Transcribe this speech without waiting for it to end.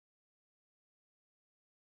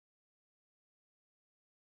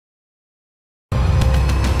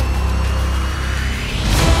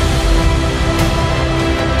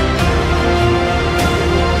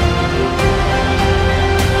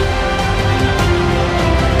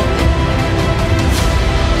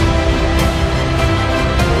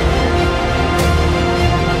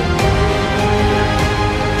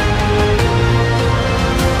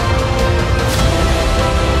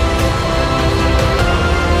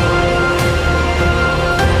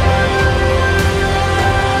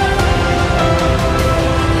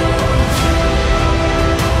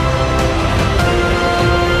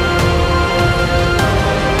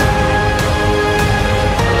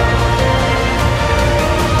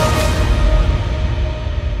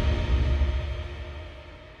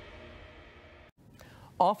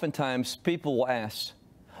oftentimes people will ask,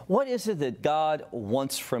 what is it that God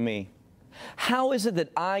wants from me? How is it that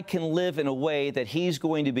I can live in a way that He's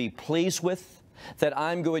going to be pleased with, that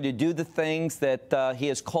I'm going to do the things that He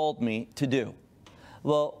has called me to do?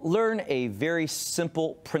 Well, learn a very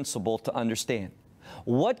simple principle to understand.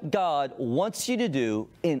 What God wants you to do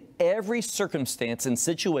in every circumstance and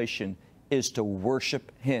situation is to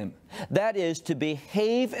worship Him. That is, to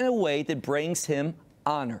behave in a way that brings Him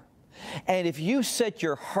honor. And if you set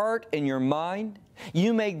your heart and your mind,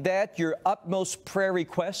 you make that your utmost prayer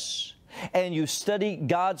requests, and you study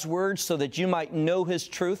God's Word so that you might know His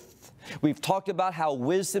truth. We've talked about how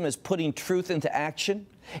wisdom is putting truth into action.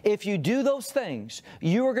 If you do those things,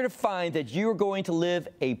 you are going to find that you are going to live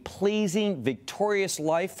a pleasing, victorious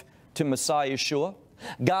life to Messiah Yeshua.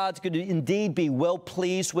 God's going to indeed be well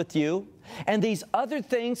pleased with you. And these other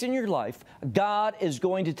things in your life, God is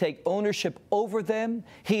going to take ownership over them.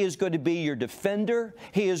 He is going to be your defender.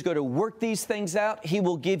 He is going to work these things out. He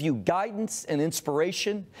will give you guidance and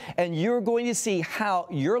inspiration. And you're going to see how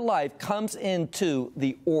your life comes into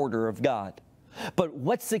the order of God. But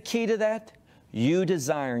what's the key to that? You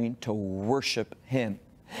desiring to worship Him.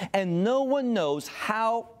 And no one knows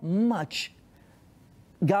how much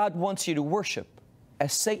God wants you to worship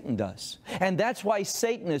as Satan does. And that's why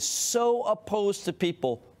Satan is so opposed to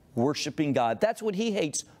people worshiping God. That's what he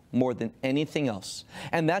hates more than anything else.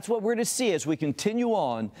 And that's what we're to see as we continue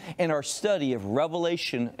on in our study of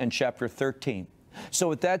Revelation and chapter 13. So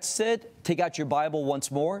with that said, take out your Bible once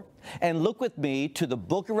more and look with me to the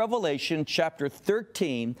book of Revelation, chapter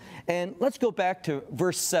 13, and let's go back to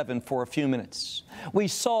verse 7 for a few minutes. We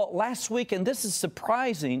saw last week, and this is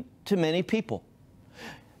surprising to many people.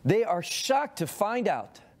 They are shocked to find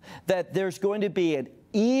out that there's going to be an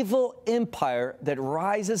evil empire that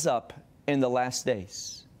rises up in the last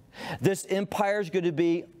days. This empire is going to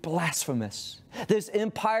be blasphemous. This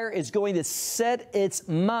empire is going to set its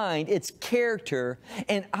mind, its character,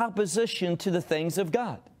 in opposition to the things of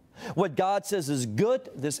God. What God says is good,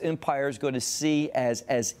 this empire is going to see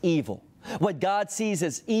as evil. What God sees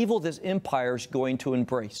as evil, this empire is going to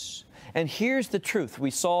embrace. And here's the truth. We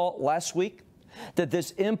saw last week that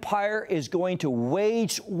this empire is going to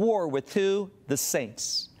wage war with who? The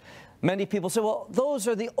saints. Many people say, well, those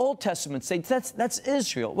are the Old Testament saints. That's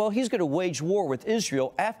Israel. Well, He's going to wage war with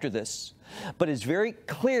Israel after this. But it's very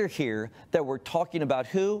clear here that we're talking about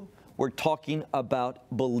who? We're talking about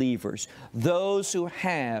believers. Those who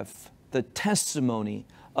have the testimony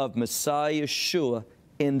of Messiah Yeshua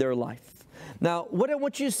in their life. Now, what I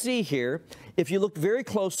want you to see here, if you look very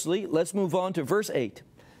closely, let's move on to verse 8.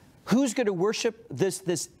 Who's going to worship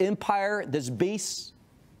this empire, this beast?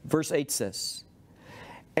 Verse 8 says,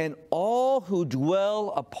 and all who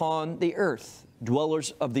dwell upon the earth,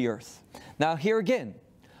 dwellers of the earth. Now here again,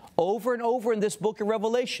 over and over in this book of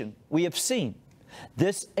Revelation, we have seen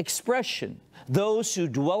this expression, those who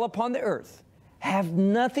dwell upon the earth, have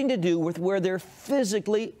nothing to do with where they're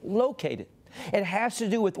physically located. It has to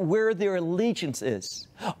do with where their allegiance is.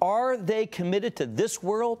 Are they committed to this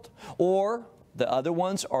world, or the other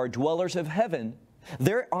ones are dwellers of heaven?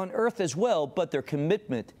 They're on earth as well, but their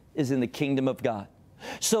commitment is in the kingdom of God.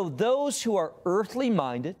 So those who are earthly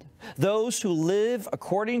minded, those who live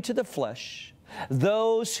according to the flesh,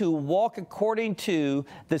 those who walk according to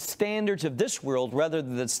the standards of this world rather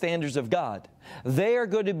than the standards of God, they are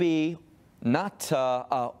going to be not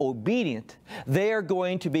obedient. They are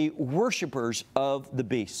going to be worshipers of the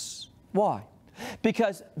beast. Why?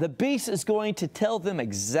 Because the beast is going to tell them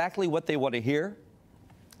exactly what they want to hear.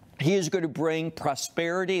 He is going to bring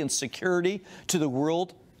prosperity and security to the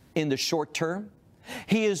world in the short term.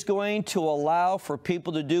 He is going to allow for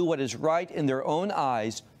people to do what is right in their own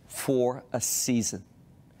eyes for a season.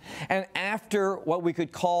 And after what we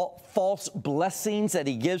could call false blessings that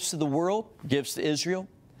He gives to the world, gives to Israel,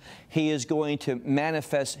 He is going to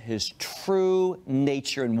manifest His true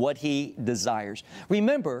nature and what He desires.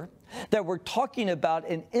 Remember that we're talking about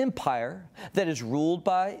an empire that is ruled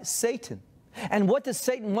by Satan. And what does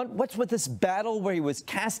Satan want? What's with this battle where he was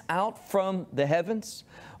cast out from the heavens?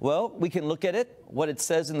 Well, we can look at it, what it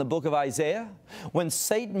says in the book of Isaiah. When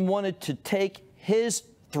Satan wanted to take his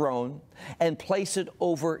throne and place it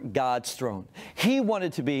over God's throne. He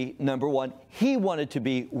wanted to be, number one, he wanted to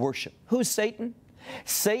be worshiped. Who's Satan?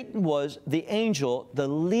 Satan was the angel, the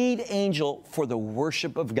lead angel for the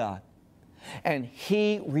worship of God. And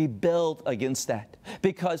he rebelled against that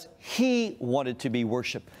because he wanted to be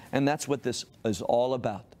worshiped. And that's what this is all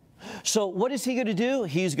about. So what is he going to do?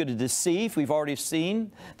 He's going to deceive. We've already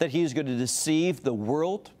seen that he's going to deceive the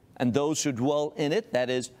world and those who dwell in it. That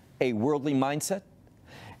is a worldly mindset.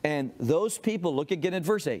 And those people, look again at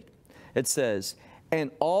verse 8. It says,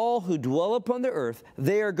 and all who dwell upon the earth,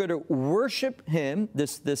 they are going to worship him,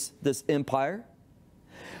 this empire,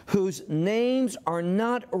 whose names are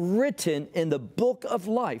not written in the book of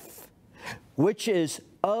life, which is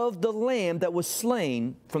of the Lamb that was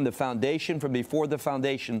slain from before the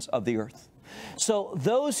foundations of the earth. So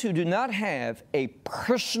those who do not have a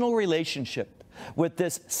personal relationship with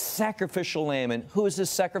this sacrificial lamb, and who is this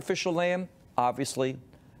sacrificial lamb? Obviously,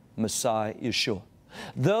 Messiah, Yeshua.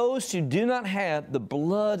 Those who do not have the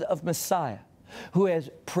blood of Messiah, who has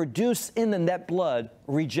produced in them that blood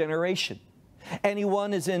regeneration.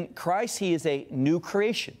 Anyone is in Christ, he is a new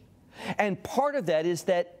creation. And part of that is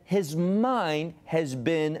that his mind has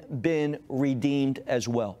been redeemed as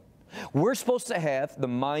well. We're supposed to have the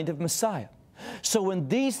mind of Messiah. So when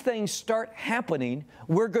these things start happening,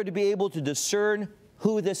 we're going to be able to discern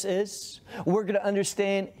who this is. We're going to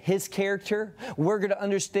understand his character. We're going to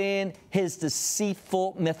understand his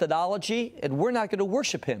deceitful methodology, and we're not going to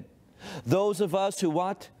worship him. Those of us who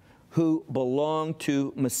what? Who belong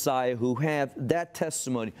to Messiah, who have that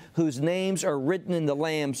testimony, whose names are written in the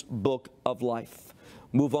Lamb's book of life.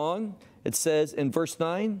 Move on. It says in verse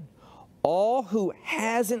 9, all who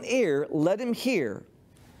has an ear, let him hear.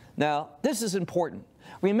 Now, this is important.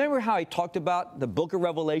 Remember how I talked about the book of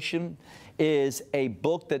Revelation is a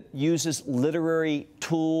book that uses literary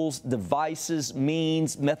tools, devices,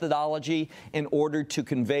 means, methodology in order to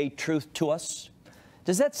convey truth to us?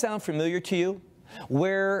 Does that sound familiar to you?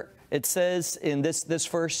 Where it says in this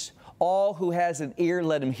verse, all who has an ear,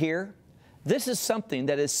 let him hear. This is something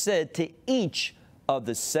that is said to each of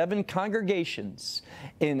the 7 congregations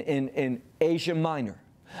in Asia Minor.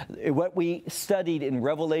 What we studied in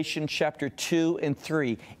Revelation chapter 2 and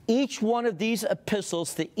 3, each one of these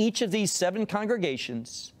epistles to each of these 7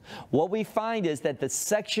 congregations, what we find is that the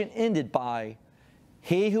section ended by,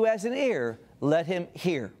 he who has an ear, let him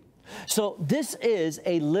hear. So this is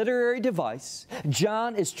a literary device.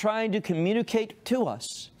 John is trying to communicate to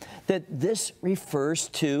us that this refers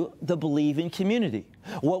to the believing community,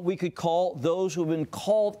 what we could call those who have been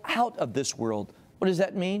called out of this world. What does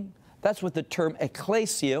that mean? That's what the term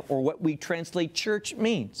ecclesia, or what we translate church,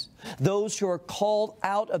 means. Those who are called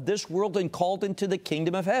out of this world and called into the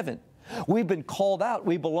kingdom of heaven. We've been called out.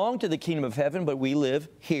 We belong to the kingdom of heaven, but we live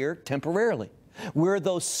here temporarily. We're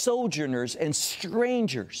those sojourners and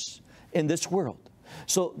strangers in this world.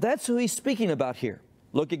 So that's who he's speaking about here.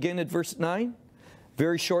 Look again at verse 9.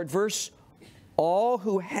 Very short verse. All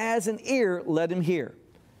who has an ear, let him hear.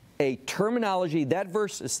 A terminology, that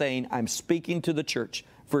verse is saying, I'm speaking to the church.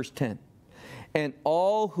 Verse 10. And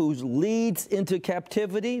all who leads into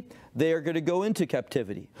captivity, they are going to go into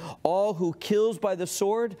captivity. All who kills by the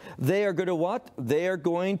sword, they are going to what? They are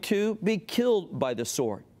going to be killed by the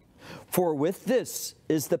sword. For with this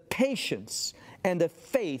is the patience and the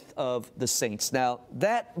faith of the saints. Now,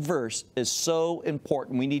 that verse is so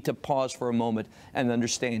important. We need to pause for a moment and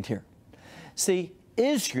understand here. See,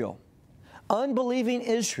 Israel, unbelieving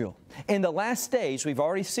Israel, in the last days, we've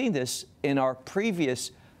already seen this in our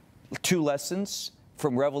previous 2 lessons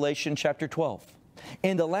from Revelation chapter 12.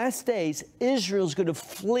 In the last days, Israel's going to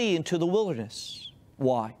flee into the wilderness.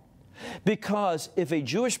 Why? Because if a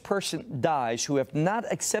Jewish person dies who have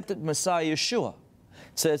not accepted Messiah Yeshua,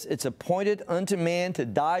 it says it's appointed unto man to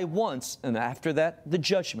die once, and after that, the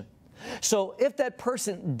judgment. So if that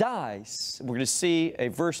person dies, we're going to see a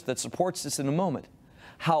verse that supports this in a moment,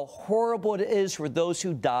 how horrible it is for those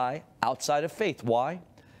who die outside of faith. Why?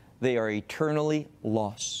 They are eternally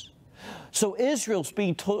lost. So Israel's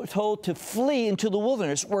being told to flee into the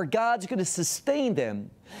wilderness where God's going to sustain them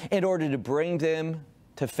in order to bring them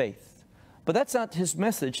to faith. But that's not his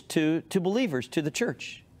message to believers, to the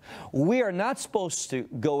church. We are not supposed to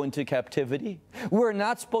go into captivity. We're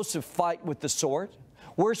not supposed to fight with the sword.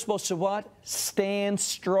 We're supposed to what? Stand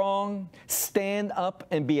strong, stand up,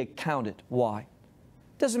 and be accounted. Why?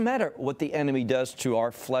 It doesn't matter what the enemy does to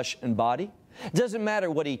our flesh and body. It doesn't matter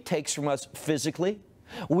what he takes from us physically.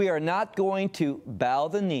 We are not going to bow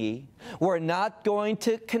the knee. We're not going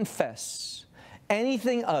to confess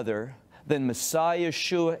anything other than Messiah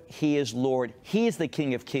Yeshua. He is Lord. He is the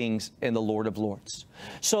King of Kings and the Lord of Lords.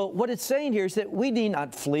 So what it's saying here is that we need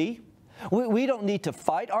not flee. We don't need to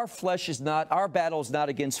fight. Our battle is not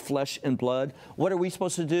against flesh and blood. What are we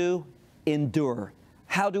supposed to do? Endure.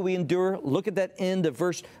 How do we endure? Look at that end of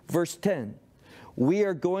verse 10. We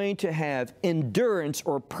are going to have endurance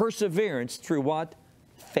or perseverance through what?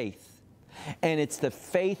 Faith. And it's the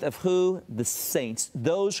faith of who? The saints.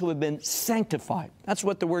 Those who have been sanctified. That's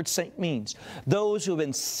what the word saint means. Those who have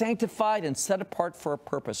been sanctified and set apart for a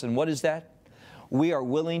purpose. And what is that? We are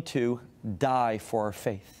willing to die for our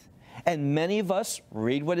faith. And many of us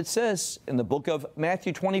read what it says in the book of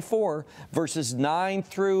Matthew 24, verses 9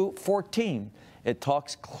 through 14. It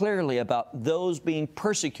talks clearly about those being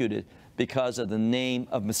persecuted because of the name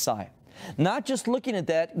of Messiah. Not just looking at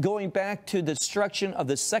that, going back to the destruction of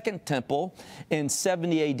the second temple in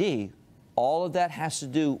 70 A.D., all of that has to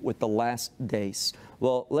do with the last days.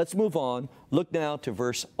 Well, let's move on. Look now to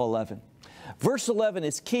verse 11. Verse 11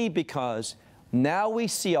 is key because now we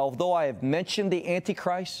see, although I have mentioned the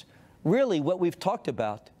Antichrist, really what we've talked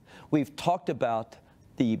about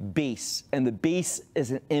the beast, and the beast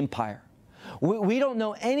is an empire. We don't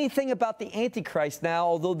know anything about the Antichrist now,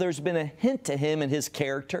 although there's been a hint to him and his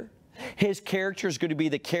character. His character is going to be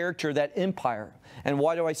the character of that empire. And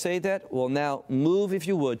why do I say that? Well, now move, if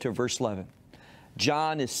you would, to verse 11.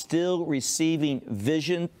 John is still receiving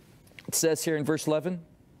vision. It says here in verse 11,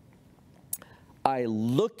 I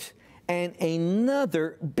looked, and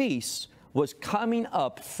another beast was coming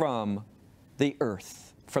up from the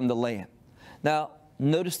earth, from the land. Now,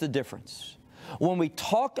 notice the difference. When we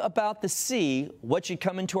talk about the sea, what should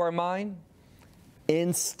come into our mind?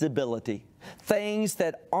 Instability. Things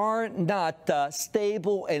that are not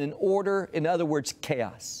stable and in order, in other words,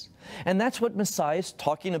 chaos. And that's what Messiah is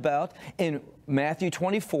talking about in Matthew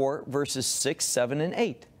 24, verses 6, 7, and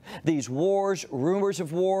 8. These wars, rumors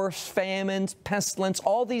of wars, famines, pestilence,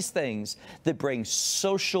 all these things that bring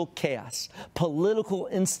social chaos, political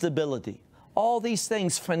instability, all these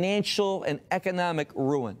things, financial and economic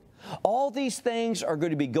ruin. All these things are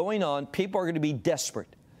going to be going on. People are going to be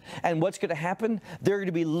desperate. And what's going to happen? They're going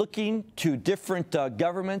to be looking to different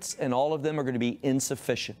governments, and all of them are going to be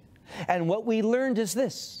insufficient. And what we learned is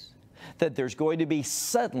this, that there's going to be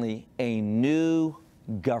suddenly a new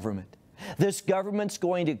government. This government's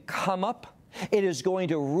going to come up. It is going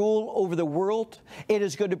to rule over the world. It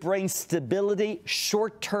is going to bring stability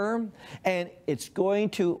short term, and it's going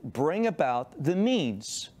to bring about the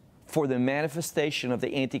means for the manifestation of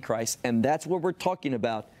the Antichrist. And that's what we're talking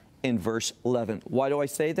about in verse 11. Why do I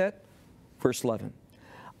say that? Verse 11.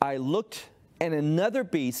 I looked, and another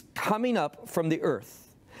beast coming up from the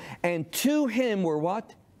earth, and to him were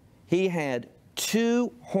what? He had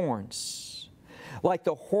two horns, like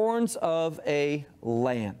the horns of a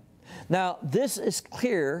lamb. Now, this is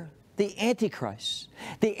clear, the Antichrist.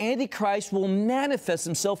 The Antichrist will manifest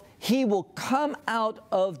himself. He will come out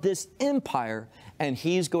of this empire, and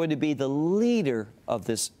he's going to be the leader of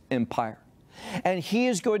this empire. And he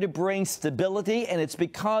is going to bring stability, and it's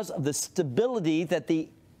because of the stability that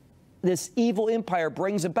this evil empire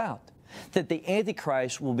brings about that the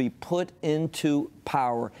Antichrist will be put into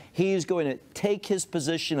power. He is going to take his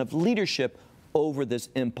position of leadership over this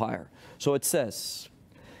empire. So it says,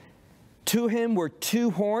 to him were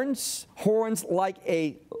two horns, horns like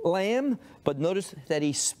a lamb, but notice that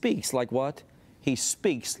he speaks like what? He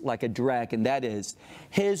speaks like a dragon. That is,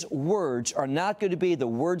 his words are not going to be the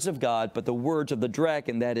words of God, but the words of the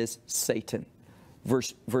dragon, that is Satan.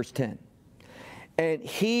 Verse 10. And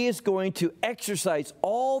he is going to exercise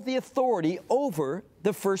all the authority over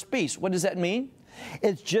the first beast. What does that mean?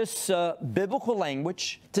 It's just biblical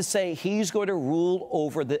language to say he's going to rule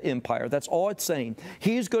over the empire. That's all it's saying.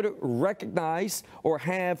 He's going to recognize or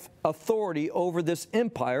have authority over this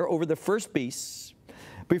empire, over the first beast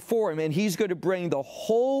before him, and he's going to bring the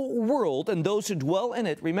whole world and those who dwell in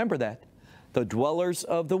it, remember that, the dwellers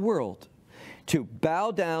of the world, to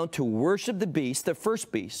bow down to worship the beast, the first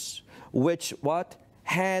beast, which what?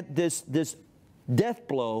 Had this death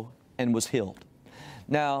blow and was healed.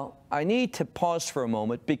 Now, I need to pause for a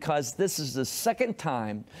moment because this is the second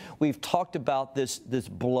time we've talked about this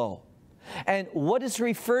blow. And what it's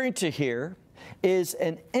referring to here is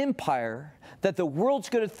an empire that the world's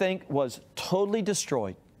going to think was totally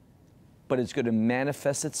destroyed, but it's going to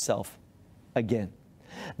manifest itself again.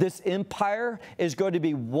 This empire is going to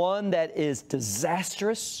be one that is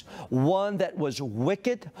disastrous, one that was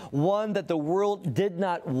wicked, one that the world did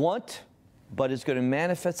not want, but it's going to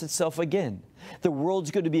manifest itself again. The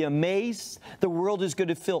world's going to be amazed. The world is going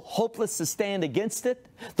to feel hopeless to stand against it.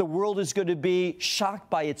 The world is going to be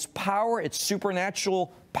shocked by its power, its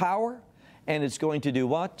supernatural power. And it's going to do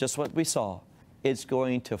what? Just what we saw. It's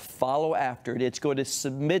going to follow after it. It's going to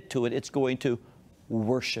submit to it. It's going to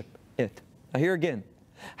worship it. Now here again,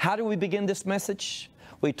 how do we begin this message?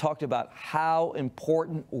 We talked about how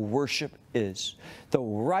important worship is. The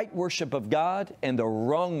right worship of God and the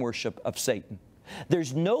wrong worship of Satan.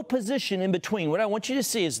 There's no position in between. What I want you to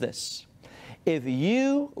see is this. If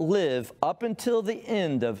you live up until the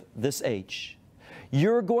end of this age,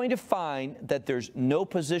 you're going to find that there's no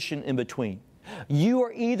position in between. You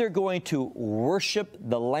are either going to worship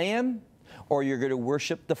the Lamb or you're going to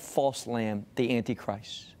worship the false lamb, the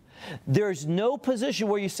Antichrist. There's no position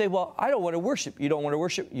where you say, well, I don't want to worship. You don't want to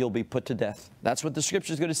worship, you'll be put to death. That's what the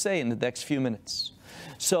Scripture is going to say in the next few minutes.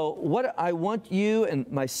 So what I want you and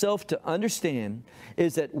myself to understand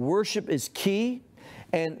is that worship is key,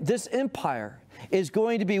 and this empire is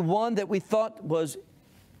going to be one that we thought was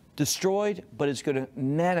destroyed, but it's going to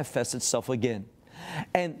manifest itself again.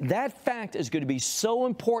 And that fact is going to be so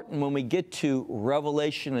important when we get to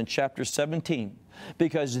Revelation in chapter 17,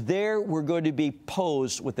 because there we're going to be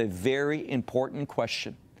posed with a very important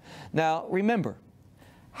question. Now, remember,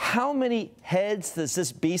 how many heads does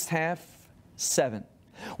this beast have? 7.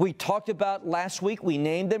 We talked about last week, we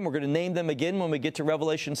named them. We're going to name them again when we get to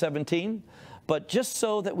Revelation 17. But just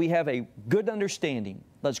so that we have a good understanding,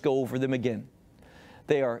 let's go over them again.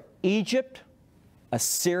 They are Egypt,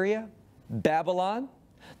 Assyria, Babylon.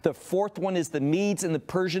 The 4th one is the Medes and the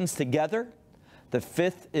Persians together. The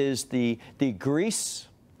 5th is the Greece.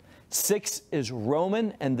 6 is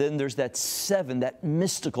Roman. And then there's that 7, that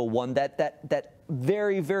mystical one, that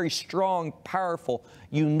very, very strong, powerful,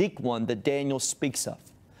 unique one that Daniel speaks of.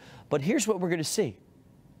 But here's what we're going to see.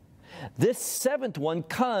 This 7th one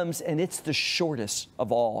comes, and it's the shortest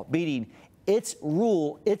of all, meaning its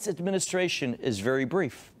rule, its administration is very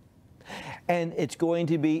brief. And it's going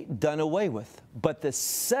to be done away with. But the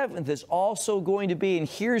 7th is also going to be, and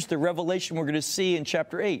here's the revelation we're going to see in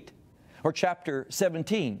chapter 8, or chapter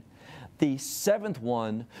 17. The 7th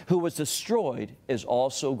one who was destroyed is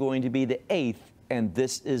also going to be the 8th, and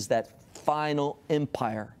this is that final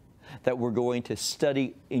empire that we're going to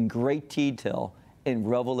study in great detail in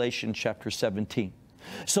Revelation chapter 17.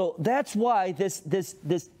 So that's why this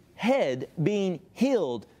head being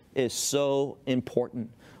healed is so important.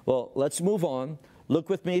 Well, let's move on. Look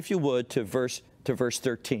with me, if you would, to verse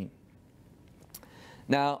 13.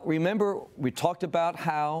 Now, remember, we talked about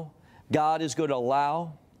how God is going to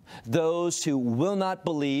allow those who will not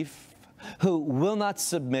believe, who will not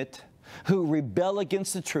submit, who rebel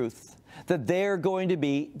against the truth, that they're going to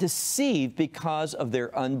be deceived because of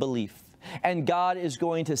their unbelief. And God is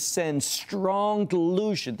going to send strong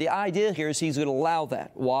delusion. The idea here is He's going to allow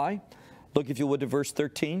that. Why? Look, if you would, to verse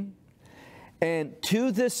 13. And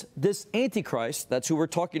to this Antichrist, that's who we're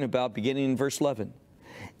talking about, beginning in verse 11,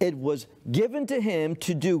 it was given to him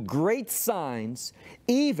to do great signs,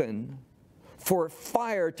 even for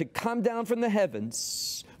fire to come down from the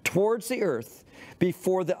heavens towards the earth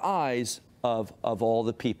before the eyes of all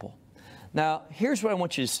the people. Now, here's what I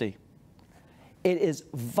want you to see. It is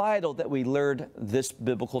vital that we learn this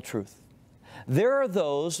biblical truth. There are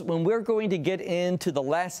those, when we're going to get into the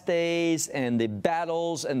last days and the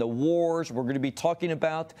battles and the wars we're going to be talking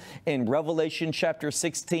about in Revelation chapter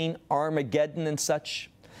 16, Armageddon and such,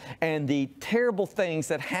 and the terrible things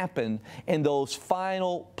that happen in those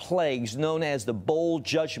final plagues known as the bowl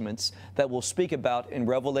judgments that we'll speak about in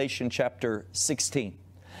Revelation chapter 16.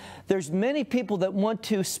 There's many people that want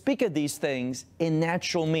to speak of these things in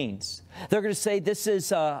natural means. They're going to say this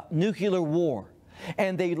is a nuclear war.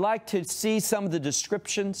 And they like to see some of the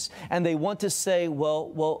descriptions, and they want to say,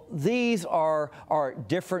 well, these are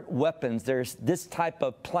different weapons. There's this type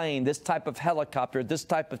of plane, this type of helicopter, this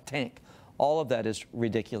type of tank. All of that is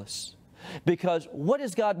ridiculous. Because what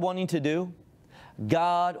is God wanting to do?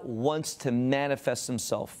 God wants to manifest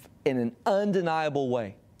Himself in an undeniable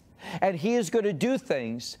way. And He is going to do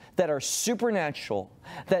things that are supernatural,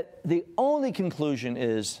 that the only conclusion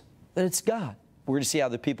is that it's God. We're going to see how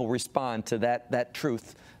the people respond to that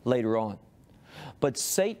truth later on. But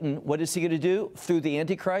Satan, what is he going to do through the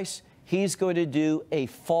Antichrist? He's going to do a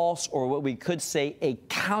false, or what we could say, a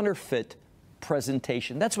counterfeit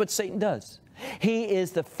presentation. That's what Satan does. He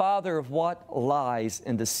is the father of what? Lies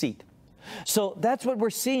and deceit. So that's what we're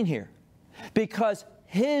seeing here. Because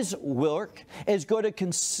his work is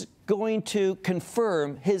going to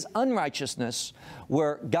confirm his unrighteousness,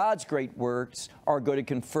 where God's great works are going to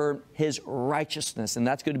confirm His righteousness. And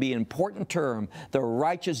that's going to be an important term. The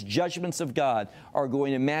righteous judgments of God are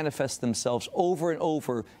going to manifest themselves over and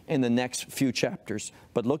over in the next few chapters.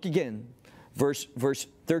 But look again, verse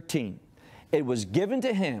 13. It was given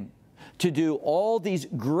to him to do all these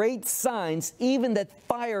great signs, even that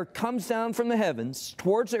fire comes down from the heavens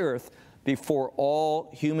towards the earth, before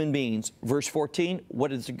all human beings. Verse 14,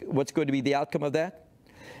 what's going to be the outcome of that?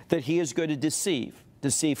 That he is going to deceive.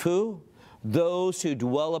 Deceive who? Those who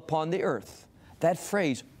dwell upon the earth. That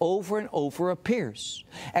phrase over and over appears.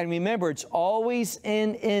 And remember, it's always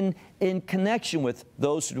in connection with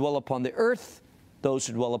those who dwell upon the earth, those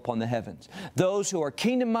who dwell upon the heavens, those who are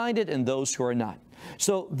kingdom-minded and those who are not.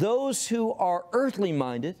 So those who are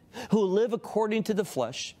earthly-minded, who live according to the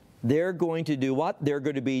flesh, they're going to do what? They're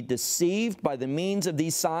going to be deceived by the means of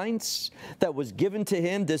these signs that was given to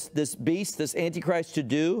him, this beast, this Antichrist, to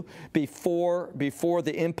do before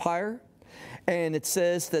the empire. And it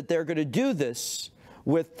says that they're going to do this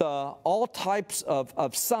with all types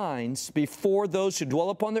of signs before those who dwell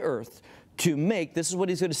upon the earth to make, this is what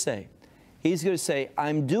he's going to say. He's going to say,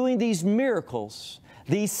 I'm doing these miracles,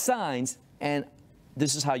 these signs, and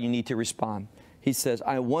this is how you need to respond. He says,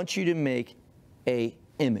 I want you to make an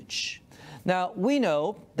image. Now, we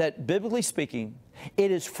know that biblically speaking, it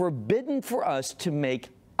is forbidden for us to make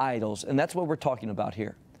idols, and that's what we're talking about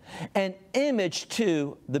here. An image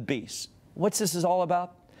to the beast. What's this is all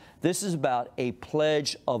about? This is about a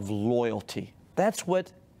pledge of loyalty. That's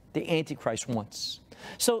what the Antichrist wants.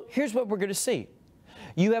 So here's what we're going to see.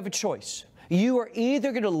 You have a choice. You are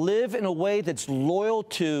either going to live in a way that's loyal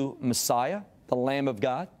to Messiah, the Lamb of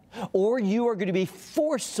God, or you are going to be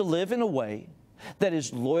forced to live in a way that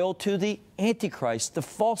is loyal to the Antichrist, the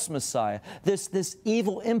false Messiah, this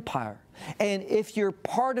evil empire. And if you're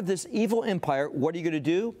part of this evil empire, what are you going to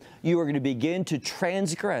do? You are going to begin to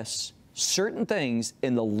transgress certain things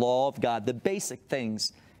in the law of God, the basic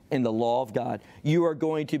things in the law of God. You are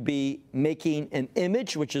going to be making an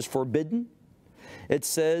image, which is forbidden. It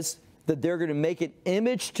says that they're going to make an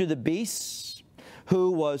image to the beast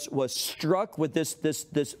who was struck with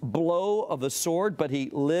this blow of a sword, but he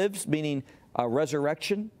lives, meaning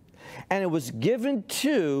resurrection. And it was given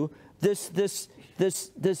to this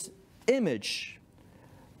image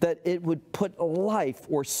that it would put life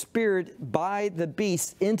or spirit by the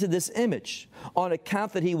beast into this image on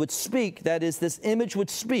account that he would speak. That is, this image would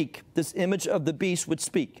speak. This image of the beast would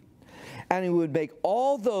speak. And he would make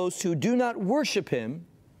all those who do not worship him,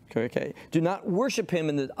 do not worship him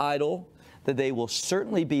in the idol, that they will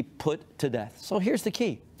certainly be put to death. So here's the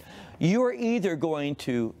key. You are either going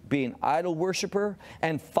to be an idol worshiper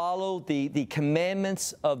and follow the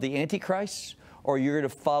commandments of the Antichrist, or you're going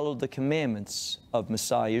to follow the commandments of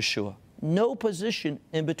Messiah Yeshua. No position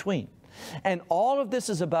in between. And all of this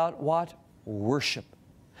is about what? Worship.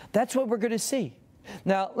 That's what we're going to see.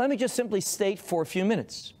 Now, let me just simply state for a few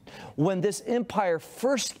minutes. When this empire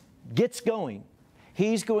first gets going,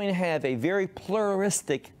 he's going to have a very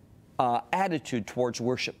pluralistic attitude towards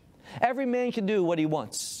worship. Every man can do what he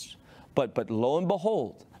wants. But lo and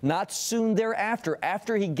behold, not soon thereafter,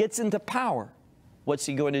 after he gets into power, what's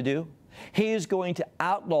he going to do? He is going to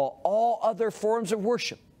outlaw all other forms of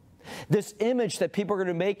worship. This image that people are going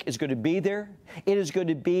to make is going to be there. It is going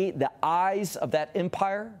to be the eyes of that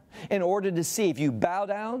empire in order to see if you bow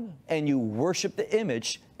down and you worship the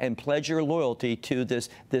image and pledge your loyalty to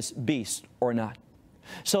this beast or not.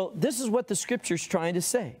 So this is what the Scripture is trying to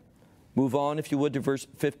say. Move on, if you would, to verse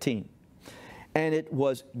 15. And it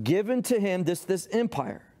was given to him, this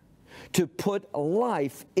empire, to put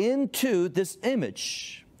life into this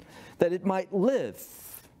image, that it might live,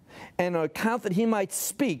 and on account that he might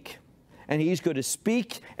speak. And he's going to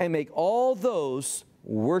speak and make all those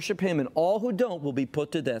worship him, and all who don't will be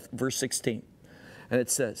put to death. Verse 16. And it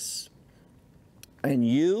says, and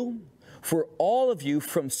you, for all of you,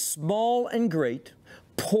 from small and great,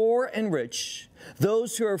 poor and rich,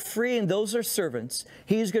 those who are free and those who are servants,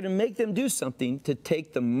 he's going to make them do something to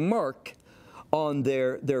take the mark on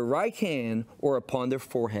their right hand or upon their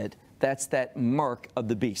forehead. That's that mark of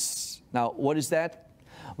the beast. Now, what is that?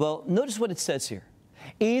 Well, notice what it says here.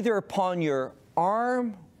 Either upon your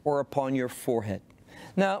arm or upon your forehead.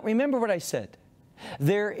 Now, remember what I said.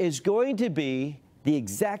 There is going to be the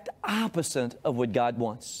exact opposite of what God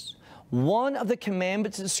wants. One of the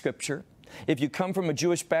commandments of Scripture, if you come from a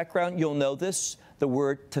Jewish background, you'll know this, the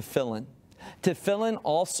word tefillin. Tefillin,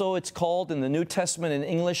 also it's called in the New Testament in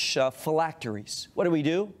English, phylacteries. What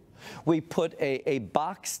do? We put a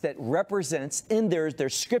box that represents in their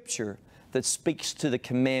Scripture that speaks to the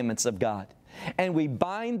commandments of God. And we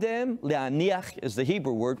bind them, le'aniach is the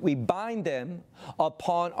Hebrew word, we bind them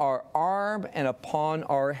upon our arm and upon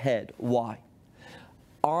our head. Why?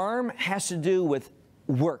 Arm has to do with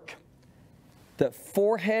work. The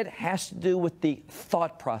forehead has to do with the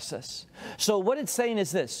thought process. So what it's saying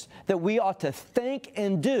is this, that we ought to think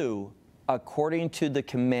and do according to the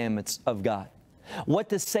commandments of God. What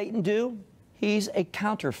does Satan do? He's a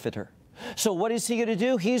counterfeiter. So what is he going to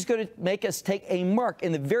do? He's going to make us take a mark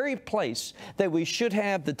in the very place that we should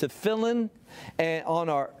have the tefillin on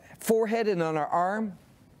our forehead and on our arm.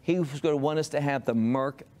 He's going to want us to have the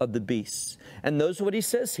mark of the beast. And notice what he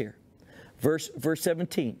says here. Verse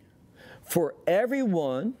 17. For every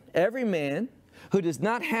man who does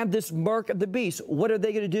not have this mark of the beast, what are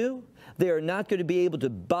they going to do? They are not going to be able to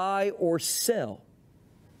buy or sell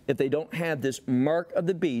if they don't have this mark of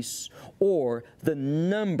the beast or the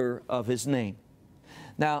number of his name.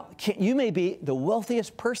 Now, you may be the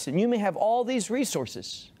wealthiest person. You may have all these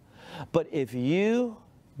resources. But if you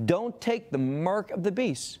don't take the mark of the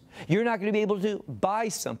beast, you're not going to be able to buy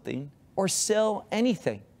something or sell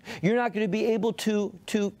anything. You're not going to be able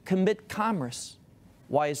to commit commerce.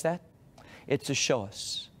 Why is that? It's to show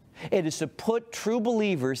us. It is to put true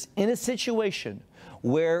believers in a situation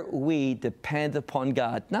where we depend upon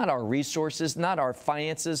God. Not our resources, not our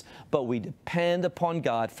finances, but we depend upon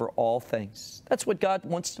God for all things. That's what God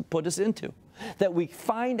wants to put us into. That we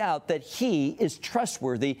find out that He is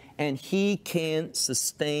trustworthy and He can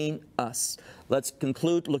sustain us. Let's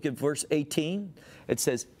conclude. Look at verse 18. It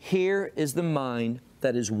says, "Here is the mind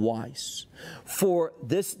that is wise. For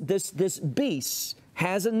this beast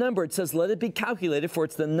has a number." It says, "Let it be calculated, for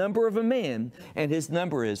it's the number of a man, and his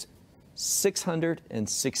number is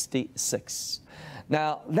 666.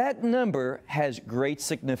 Now, that number has great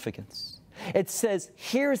significance. It says,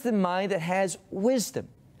 here's the mind that has wisdom.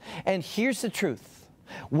 And here's the truth.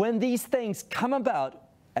 When these things come about,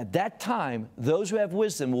 at that time, those who have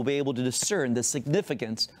wisdom will be able to discern the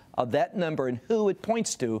significance of that number and who it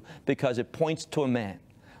points to, because it points to a man.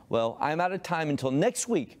 Well, I'm out of time until next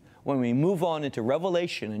week when we move on into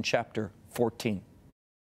Revelation in chapter 14.